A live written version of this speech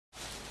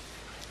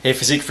Hey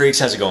Physique Freaks,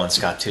 how's it going?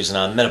 Scott Tucson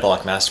on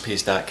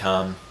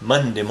MetabolicMasterpiece.com.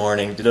 Monday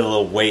morning, did a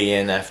little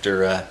weigh-in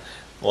after,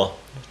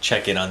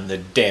 check in on the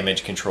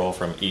damage control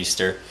from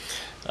Easter.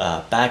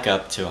 Back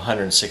up to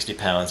 160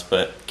 pounds,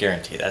 but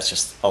guarantee that's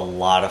just a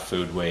lot of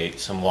food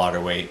weight, some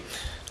water weight.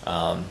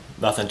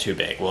 Nothing too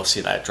big. We'll see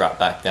that drop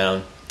back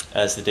down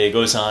as the day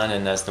goes on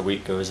and as the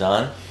week goes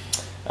on.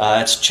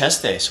 It's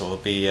chest day, so we'll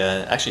be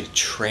actually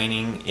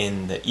training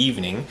in the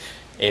evening,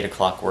 8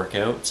 o'clock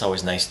workout. It's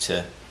always nice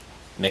to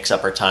mix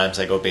up our times.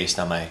 I go based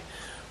on my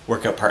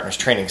workout partner's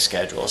training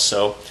schedule.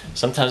 So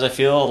sometimes I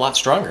feel a lot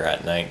stronger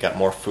at night, got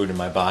more food in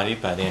my body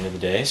by the end of the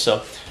day.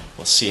 So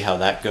we'll see how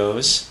that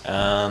goes.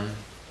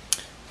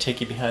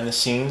 Take you behind the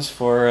scenes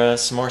for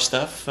some more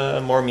stuff,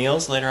 more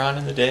meals later on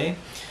in the day.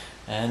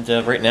 And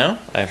right now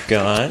I've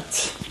got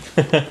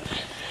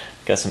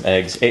some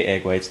eggs, 8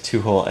 egg whites,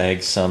 2 whole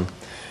eggs, some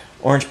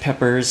orange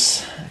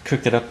peppers,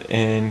 cooked it up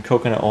in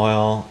coconut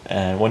oil,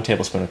 and 1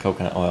 tablespoon of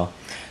coconut oil,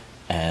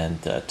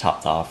 and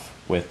topped off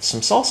with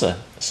some salsa.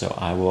 So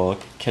I will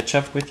catch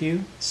up with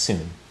you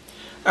soon.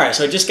 Alright,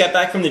 so I just got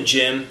back from the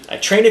gym. I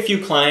trained a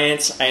few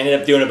clients. I ended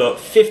up doing about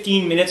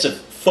 15 minutes of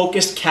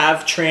focused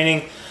calve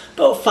training,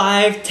 about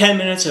 5-10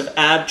 minutes of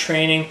ab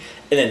training,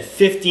 and then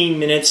 15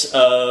 minutes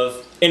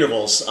of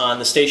intervals on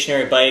the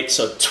stationary bike.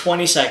 So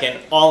 20-second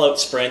all-out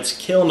sprints,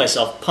 killing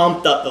myself,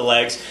 pumped up the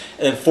legs,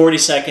 and then 40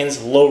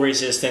 seconds low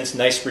resistance,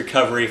 nice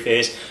recovery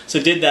phase. So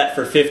did that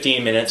for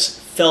 15 minutes,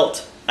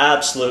 felt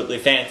absolutely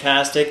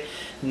fantastic.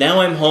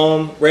 Now I'm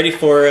home, ready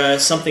for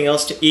something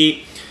else to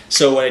eat.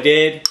 So what I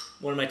did,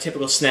 one of my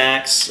typical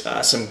snacks,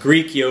 some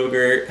Greek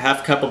yogurt,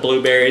 half a cup of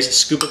blueberries, a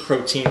scoop of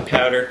protein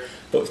powder,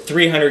 about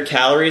 300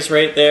 calories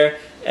right there,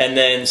 and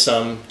then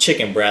some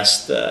chicken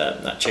breast,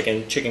 not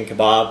chicken, chicken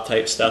kebab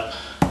type stuff.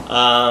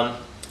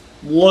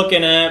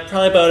 Looking at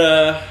probably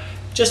about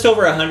just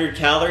over 100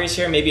 calories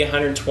here, maybe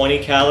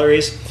 120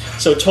 calories.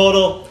 So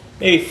total,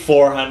 maybe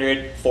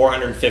 400,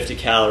 450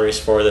 calories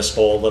for this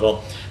whole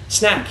little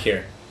snack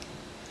here.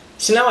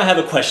 So now I have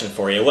a question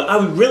for you. What I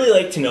would really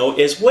like to know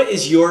is, what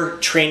is your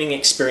training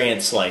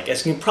experience like?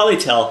 As you can probably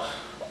tell,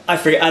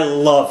 I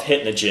love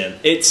hitting the gym.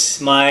 It's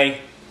my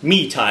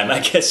me time, I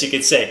guess you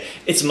could say.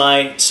 It's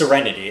my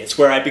serenity. It's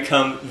where I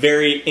become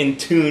very in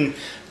tune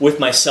with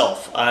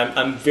myself.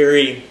 I'm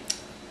very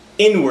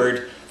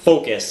inward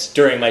focused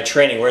during my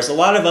training, whereas a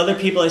lot of other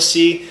people I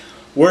see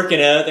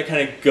working out, they're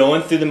kind of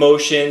going through the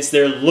motions,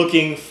 they're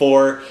looking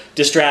for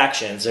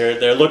distractions,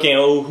 they're looking at,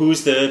 oh,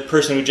 who's the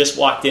person who just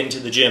walked into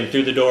the gym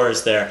through the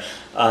doors there.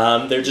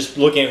 They're just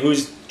looking at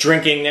who's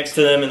drinking next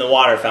to them in the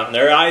water fountain.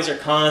 Their eyes are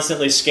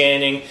constantly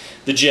scanning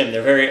the gym.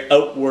 They're very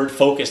outward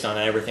focused on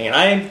everything, and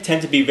I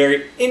tend to be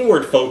very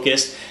inward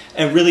focused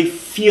and really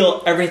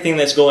feel everything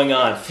that's going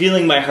on,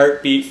 feeling my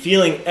heartbeat,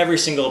 feeling every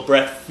single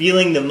breath,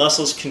 feeling the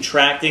muscles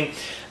contracting,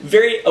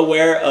 very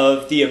aware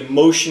of the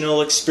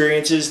emotional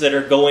experiences that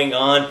are going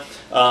on.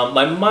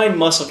 My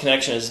mind-muscle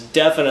connection is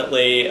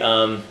definitely,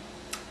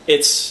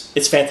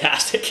 it's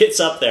fantastic. It's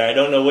up there. I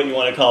don't know what you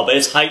want to call it, but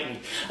it's heightened.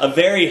 A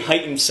very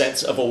heightened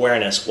sense of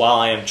awareness while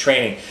I am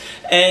training.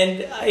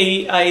 And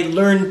I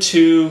learned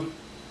to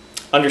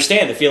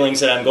understand the feelings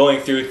that I'm going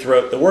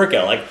throughout the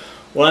workout. Like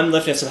when I'm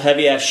lifting some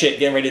heavy-ass shit,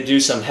 getting ready to do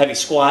some heavy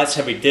squats,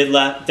 heavy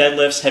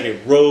deadlifts, heavy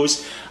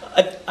rows,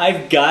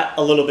 I've got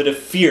a little bit of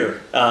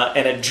fear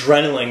and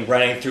adrenaline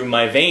running through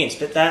my veins,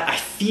 but that I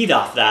feed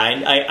off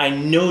that. I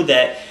know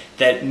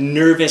that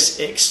nervous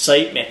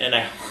excitement, and I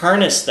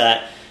harness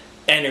that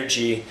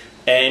energy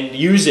and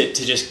use it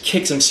to just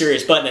kick some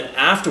serious butt. And then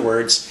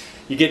afterwards,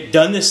 you get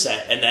done the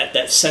set, and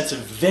that sense of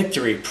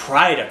victory,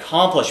 pride,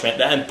 accomplishment,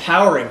 that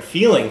empowering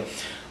feeling,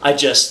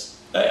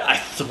 I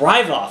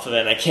thrive off of it,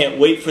 and I can't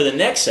wait for the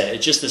next set.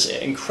 It's just this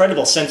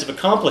incredible sense of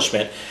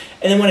accomplishment.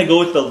 And then when I go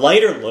with the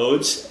lighter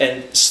loads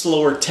and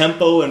slower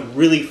tempo and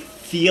really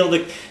feel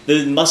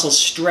the muscles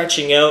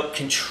stretching out,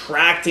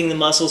 contracting the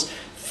muscles,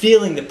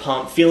 feeling the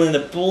pump, feeling the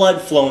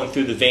blood flowing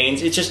through the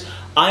veins, it's just,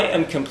 I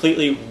am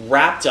completely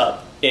wrapped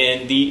up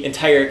in the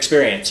entire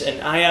experience.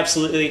 And I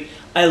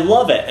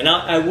love it. And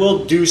I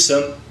will do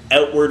some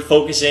outward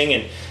focusing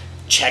and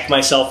check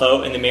myself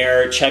out in the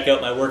mirror, check out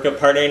my workout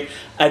partner, and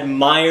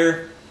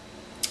admire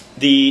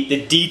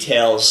the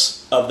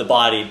details of the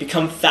body,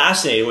 become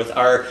fascinated with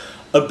our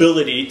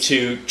ability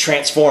to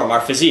transform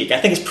our physique.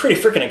 I think it's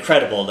pretty freaking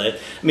incredible that,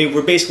 I mean,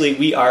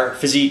 we are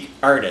physique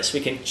artists. We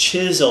can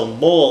chisel,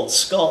 mold,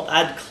 sculpt,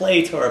 add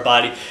clay to our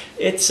body.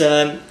 It's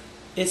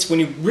when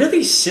you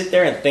really sit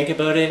there and think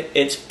about it,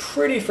 it's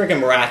pretty freaking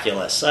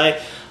miraculous.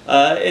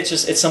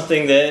 It's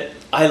something that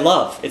I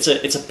love. It's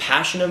a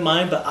passion of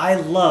mine, but I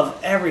love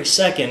every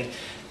second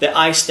that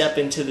I step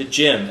into the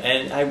gym,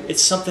 and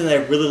it's something that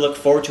I really look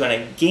forward to, and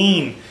I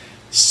gain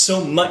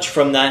so much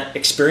from that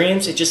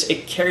experience.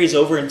 It carries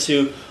over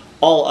into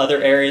all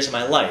other areas of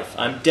my life.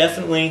 I'm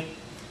definitely,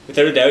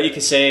 without a doubt, you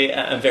could say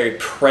I'm very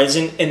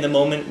present in the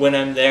moment when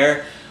I'm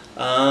there.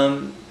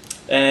 And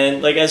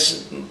like,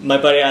 as my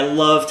buddy, I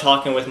love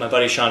talking with my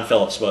buddy Sean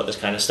Phillips about this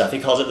kind of stuff. He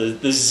calls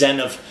it the Zen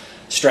of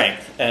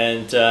strength,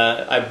 and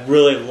I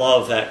really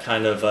love that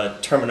kind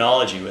of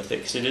terminology with it,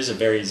 because it is a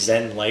very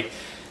Zen-like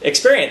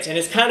experience. And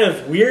it's kind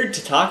of weird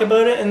to talk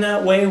about it in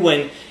that way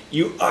when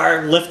you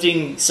are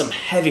lifting some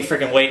heavy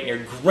freaking weight and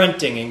you're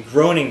grunting and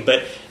groaning,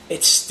 but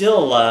it's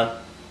still,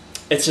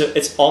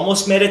 it's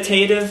almost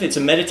meditative. It's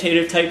a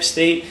meditative type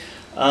state,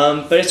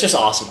 but it's just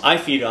awesome. I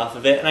feed off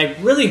of it, and I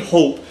really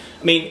hope,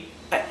 I mean,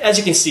 as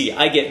you can see,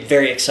 I get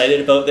very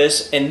excited about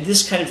this, and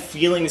this kind of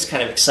feeling, this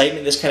kind of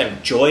excitement, this kind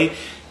of joy,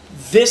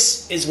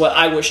 this is what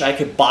I wish I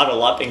could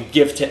bottle up and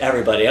give to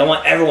everybody. I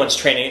want everyone's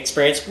training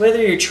experience,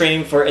 whether you're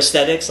training for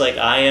aesthetics like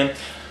I am,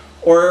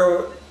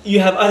 or you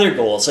have other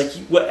goals, like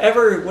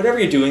whatever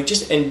you're doing,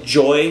 just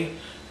enjoy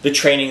the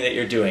training that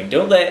you're doing.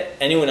 Don't let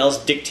anyone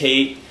else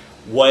dictate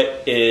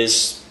what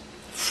is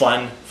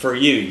fun for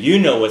you. You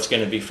know what's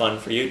going to be fun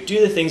for you. Do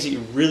the things that you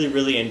really,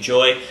 really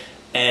enjoy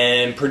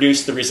and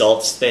produce the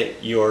results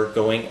that you're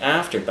going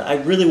after. But I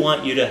really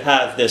want you to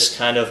have this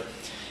kind of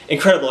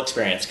incredible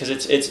experience because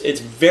it's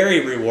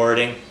very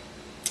rewarding.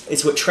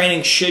 It's what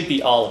training should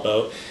be all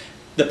about.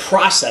 The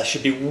process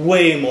should be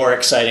way more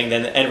exciting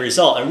than the end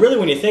result. And really,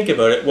 when you think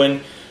about it,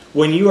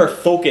 when you are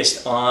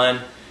focused on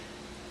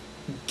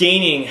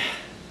gaining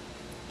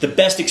the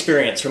best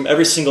experience from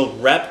every single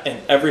rep and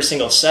every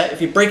single set,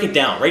 if you break it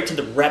down right to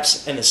the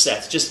reps and the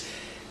sets, just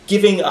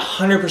giving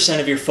 100%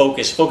 of your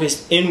focus,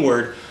 focused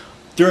inward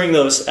during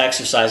those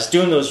exercises,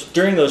 during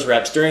those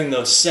reps, during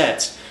those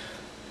sets,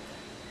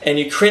 and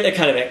you create that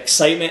kind of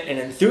excitement and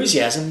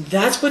enthusiasm,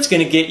 that's what's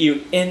going to get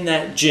you in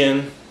that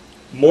gym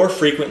more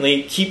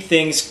frequently, keep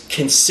things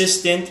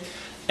consistent,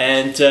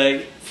 and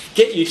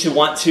get you to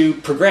want to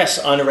progress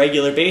on a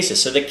regular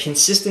basis. So the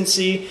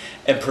consistency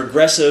and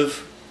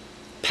progressive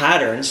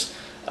patterns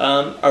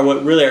are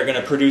what really are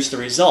going to produce the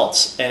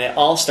results. And it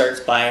all starts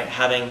by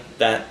having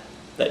that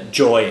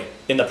joy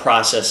in the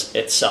process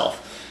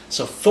itself.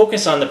 So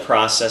focus on the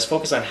process,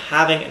 focus on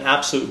having an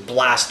absolute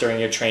blast during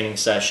your training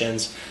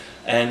sessions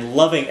and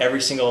loving every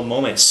single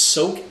moment.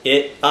 Soak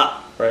it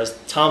up, or as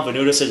Tom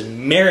Venuto says,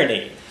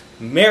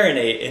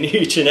 marinate in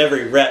each and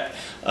every rep.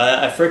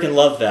 I freaking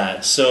love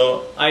that.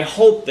 So I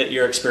hope that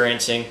you're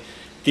experiencing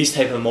these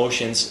type of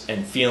emotions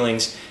and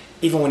feelings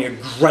even when you're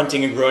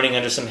grunting and groaning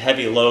under some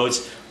heavy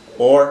loads,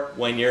 or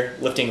when you're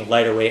lifting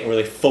lighter weight and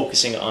really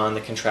focusing on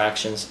the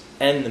contractions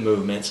and the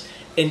movements.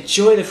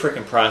 Enjoy the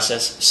freaking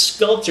process,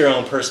 sculpt your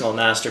own personal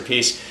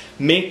masterpiece,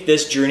 make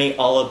this journey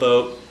all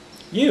about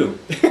you.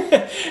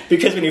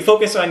 Because when you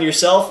focus on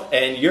yourself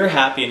and your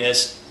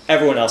happiness,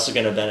 everyone else is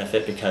going to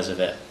benefit because of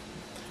it.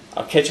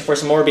 I'll catch you for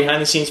some more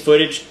behind the scenes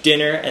footage,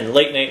 dinner, and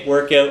late night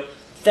workout.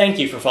 Thank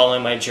you for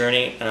following my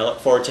journey, and I look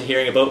forward to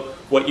hearing about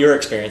what your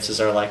experiences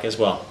are like as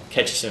well.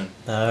 Catch you soon.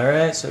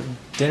 Alright, so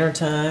dinner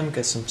time.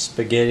 Got some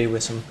spaghetti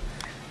with some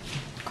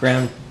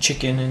ground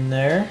chicken in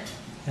there,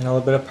 and a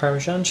little bit of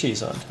Parmesan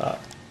cheese on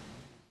top.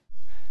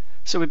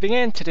 So we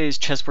began today's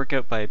chest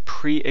workout by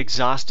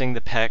pre-exhausting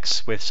the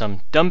pecs with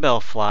some dumbbell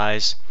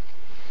flies.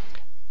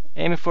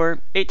 Aiming for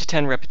 8 to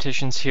 10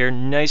 repetitions here,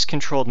 nice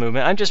controlled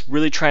movement. I'm just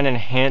really trying to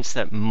enhance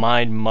that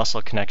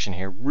mind-muscle connection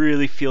here.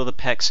 Really feel the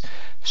pecs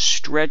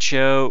stretch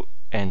out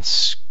and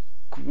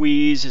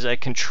squeeze as I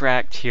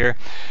contract here.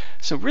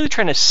 So really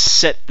trying to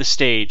set the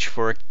stage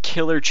for a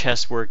killer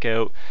chest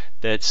workout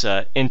that's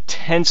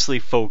intensely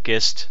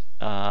focused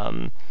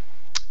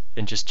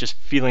and just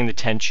feeling the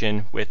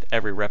tension with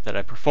every rep that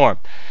I perform.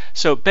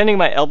 So bending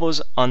my elbows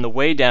on the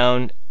way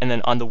down, and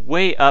then on the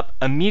way up,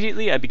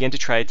 immediately I begin to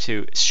try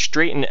to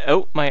straighten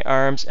out my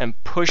arms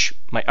and push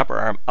my upper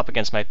arm up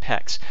against my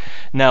pecs.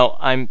 Now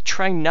I'm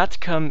trying not to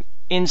come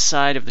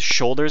inside of the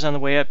shoulders on the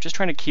way up, just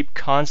trying to keep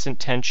constant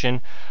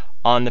tension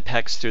on the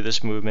pecs through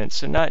this movement.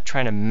 So not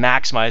trying to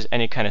maximize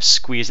any kind of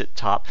squeeze at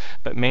the top,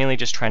 but mainly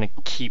just trying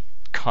to keep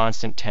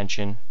constant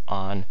tension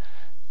on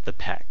the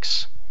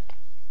pecs.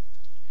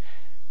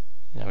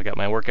 Now we got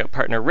my workout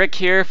partner Rick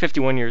here,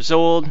 51 years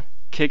old,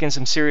 kicking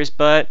some serious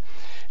butt,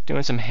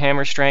 doing some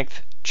hammer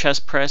strength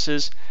chest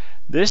presses.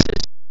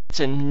 It's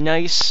a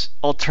nice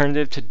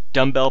alternative to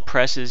dumbbell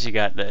presses. You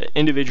got the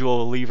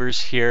individual levers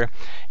here.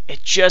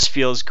 It just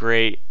feels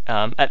great.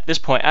 At this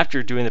point,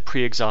 after doing the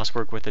pre-exhaust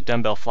work with the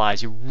dumbbell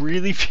flies, you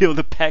really feel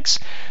the pecs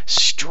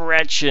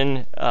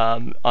stretching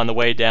on the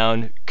way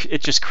down.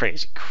 It's just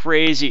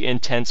crazy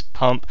intense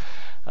pump.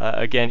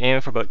 Again, aiming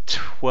for about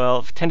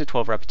 10 to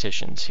 12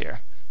 repetitions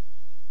here.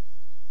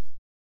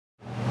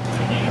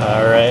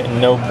 Alright,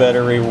 no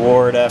better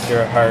reward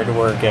after a hard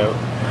workout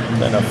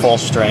than a full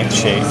strength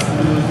shake.